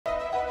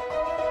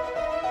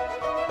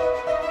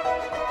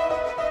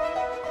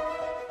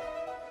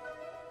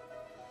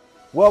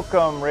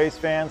Welcome, race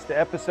fans, to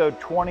episode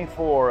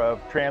 24 of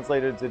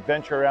Translated's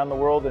Adventure Around the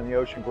World in the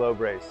Ocean Globe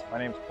Race. My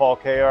name is Paul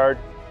Cayard,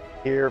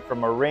 here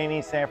from a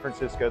rainy San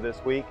Francisco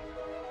this week.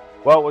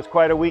 Well, it was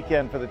quite a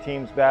weekend for the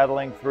teams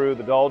battling through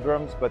the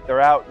doldrums, but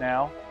they're out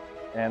now,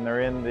 and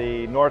they're in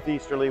the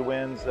northeasterly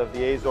winds of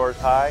the Azores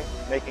High,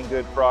 making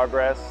good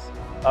progress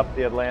up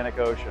the Atlantic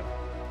Ocean.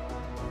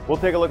 We'll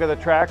take a look at the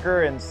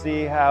tracker and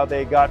see how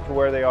they got to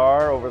where they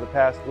are over the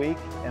past week,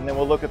 and then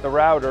we'll look at the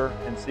router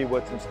and see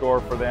what's in store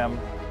for them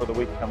for the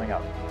week coming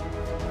up.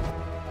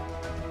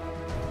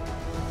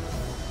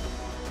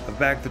 I've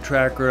backed the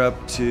tracker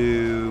up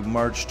to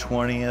March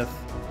 20th,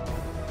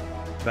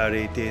 about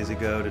 8 days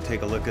ago, to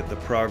take a look at the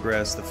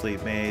progress the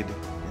fleet made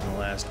in the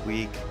last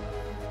week.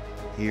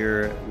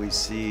 Here we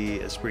see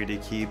Esprit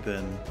d'Equipe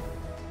and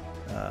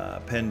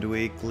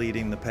Penduic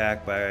leading the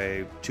pack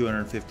by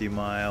 250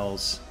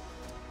 miles.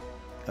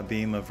 A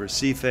beam of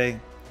Recife,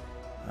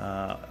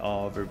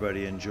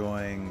 everybody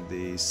enjoying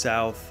the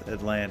South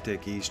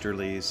Atlantic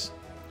easterlies,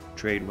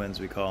 trade winds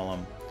we call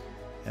them.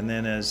 And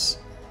then as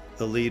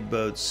the lead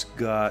boats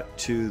got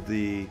to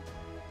the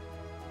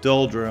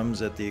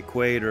doldrums at the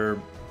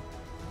equator,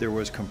 there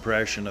was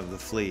compression of the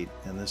fleet,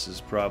 and this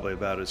is probably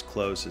about as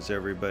close as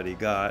everybody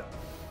got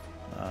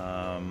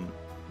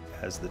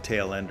as the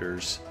tail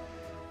enders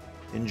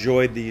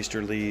enjoyed the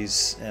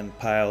easterlies and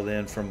piled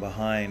in from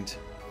behind.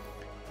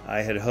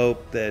 I had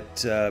hoped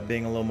that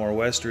being a little more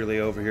westerly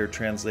over here,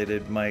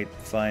 Translated might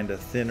find a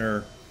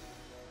thinner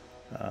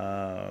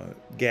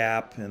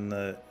gap in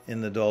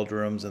the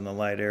doldrums and the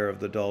light air of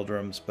the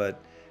doldrums, but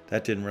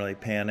that didn't really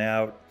pan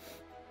out.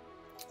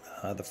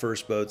 The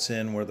first boats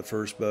in were the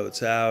first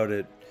boats out.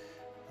 It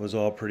was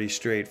all pretty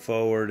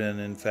straightforward, and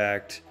in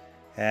fact,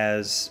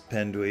 as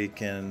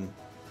Penduic and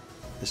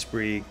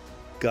Esprit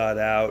got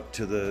out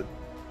to the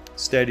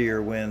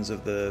steadier winds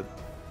of the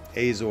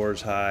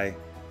Azores High,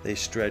 they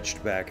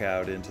stretched back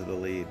out into the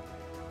lead.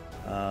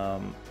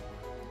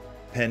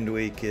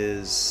 Penduic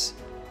is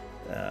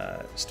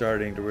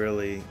starting to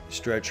really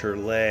stretch her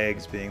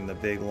legs, being the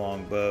big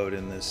long boat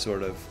in this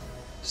sort of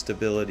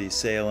stability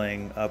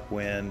sailing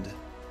upwind.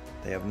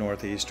 They have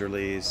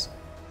northeasterlies.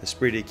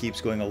 Esprit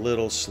keeps going a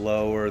little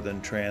slower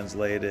than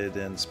Translated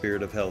and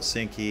Spirit of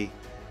Helsinki.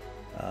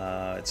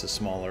 It's a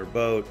smaller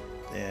boat,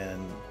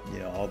 and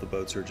all the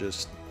boats are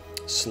just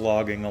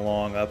slogging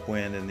along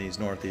upwind in these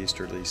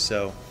northeasterlies.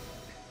 So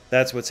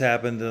that's what's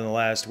happened in the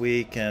last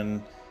week,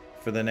 and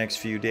for the next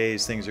few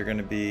days things are going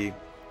to be,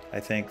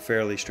 I think,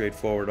 fairly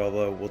straightforward,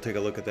 although we'll take a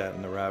look at that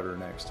in the router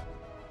next.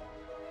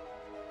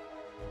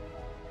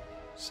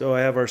 So I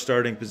have our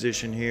starting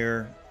position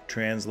here,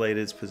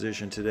 Translated's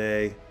position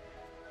today,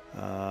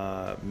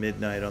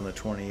 midnight on the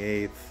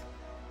 28th,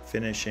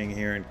 finishing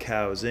here in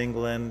Cowes,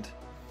 England.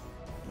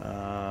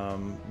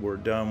 We're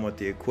done with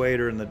the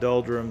equator and the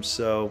doldrums,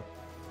 so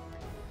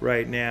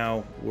right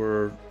now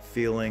we're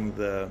feeling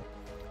the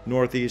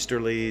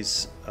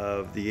northeasterlies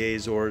of the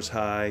Azores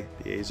High.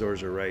 The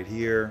Azores are right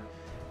here.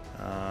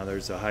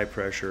 There's a high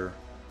pressure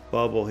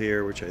bubble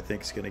here, which I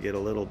think is going to get a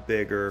little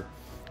bigger,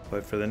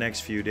 but for the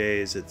next few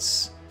days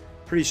it's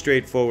pretty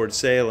straightforward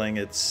sailing.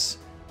 It's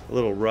a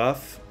little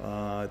rough.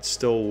 It's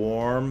still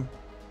warm.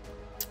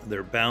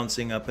 They're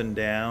bouncing up and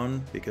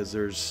down because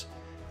there's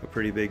a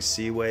pretty big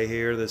seaway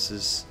here. This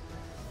is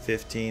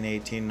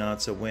 15-18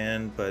 knots of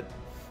wind, but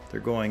they're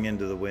going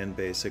into the wind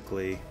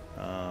basically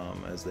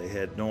as they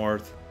head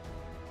north.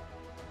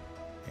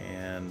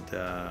 And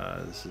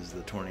this is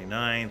the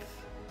 29th,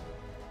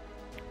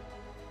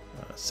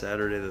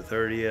 Saturday the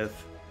 30th,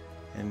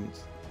 and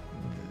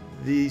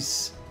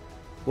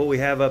what we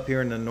have up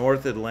here in the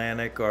North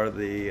Atlantic are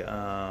the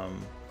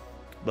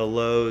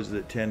lows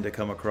that tend to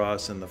come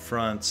across in the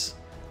fronts.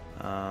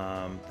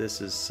 This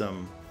is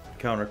some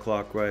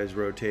counterclockwise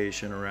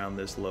rotation around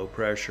this low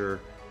pressure,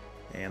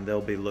 and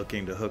they'll be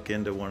looking to hook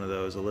into one of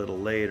those a little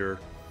later.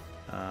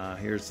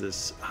 Here's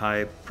this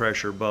high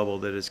pressure bubble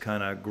that has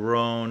kind of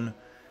grown.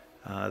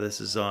 This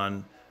is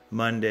on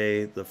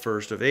Monday, the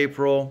 1st of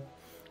April.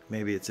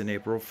 Maybe it's an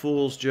April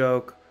Fool's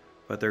joke,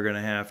 but they're going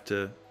to have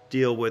to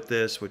deal with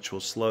this, which will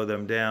slow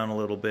them down a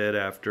little bit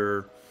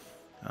after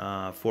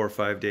 4 or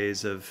 5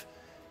 days of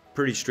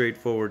pretty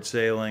straightforward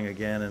sailing,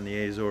 again in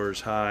the Azores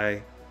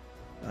High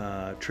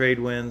trade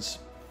winds.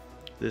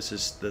 This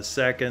is the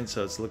second,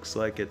 so it looks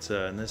like it's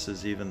and this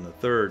is even the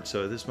third,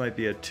 so this might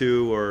be a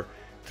 2 or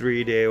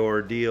 3 day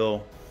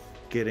ordeal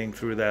getting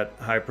through that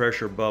high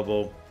pressure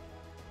bubble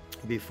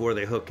before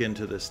they hook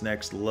into this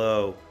next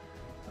low,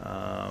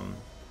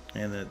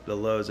 and the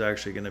low is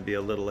actually going to be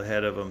a little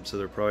ahead of them, so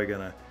they're probably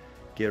going to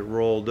get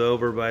rolled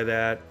over by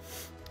that.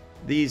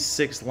 These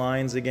 6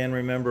 lines, again,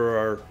 remember,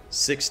 are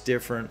 6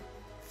 different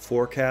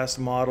forecast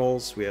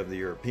models. We have the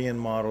European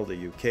model,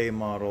 the UK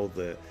model,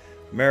 the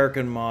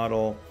American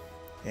model,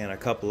 and a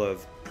couple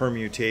of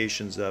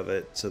permutations of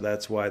it, so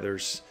that's why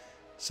there's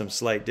some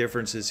slight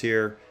differences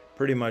here.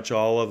 Pretty much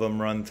all of them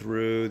run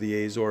through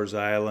the Azores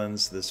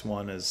Islands. This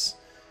one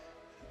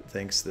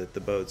thinks that the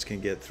boats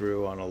can get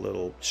through on a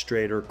little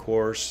straighter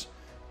course.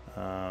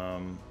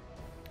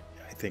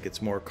 I I think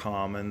it's more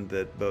common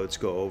that boats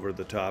go over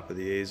the top of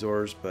the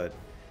Azores, but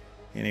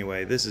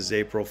anyway, this is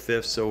April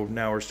 5th, so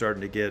now we're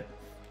starting to get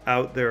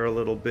out there a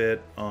little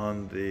bit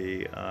on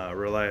the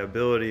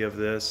reliability of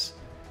this,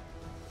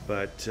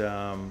 but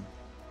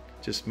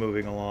just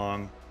moving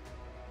along.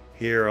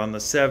 Here on the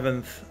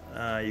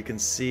 7th, you can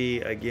see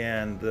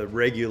again the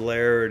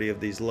regularity of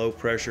these low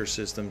pressure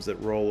systems that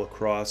roll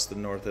across the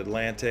North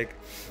Atlantic.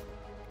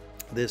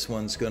 This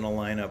one's going to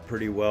line up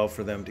pretty well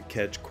for them to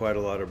catch quite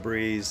a lot of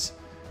breeze.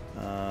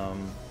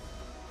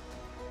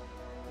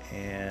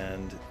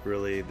 And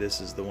really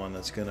this is the one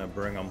that's going to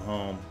bring them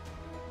home.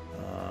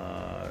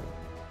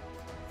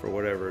 For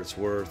whatever it's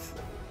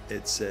worth,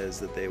 it says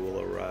that they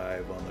will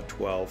arrive on the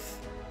 12th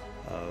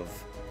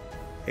of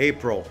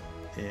April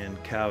in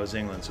Cowes,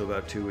 England, so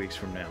about 2 weeks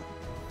from now.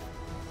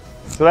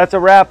 So that's a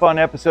wrap on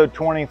episode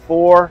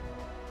 24.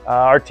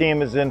 Our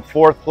team is in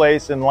 4th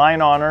place in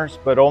line honors,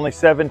 but only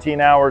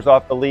 17 hours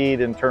off the lead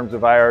in terms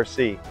of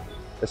IRC.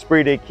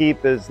 Esprit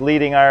d'Equipe is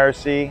leading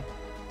IRC,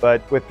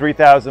 but with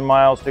 3,000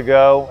 miles to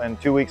go and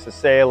 2 weeks of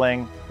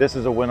sailing, this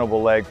is a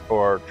winnable leg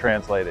for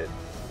Translated.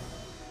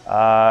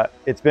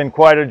 It's been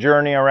quite a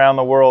journey around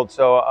the world,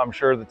 so I'm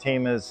sure the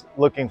team is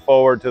looking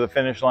forward to the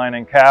finish line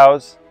in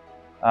Cowes,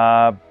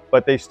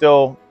 but they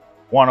still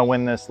want to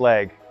win this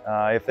leg.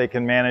 If they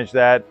can manage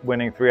that,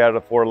 winning 3 out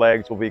of 4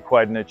 legs will be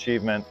quite an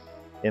achievement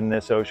in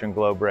this Ocean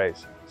Globe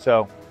race.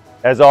 So,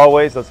 as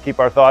always, let's keep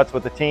our thoughts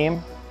with the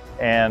team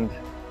and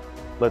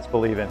let's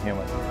believe in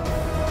humans.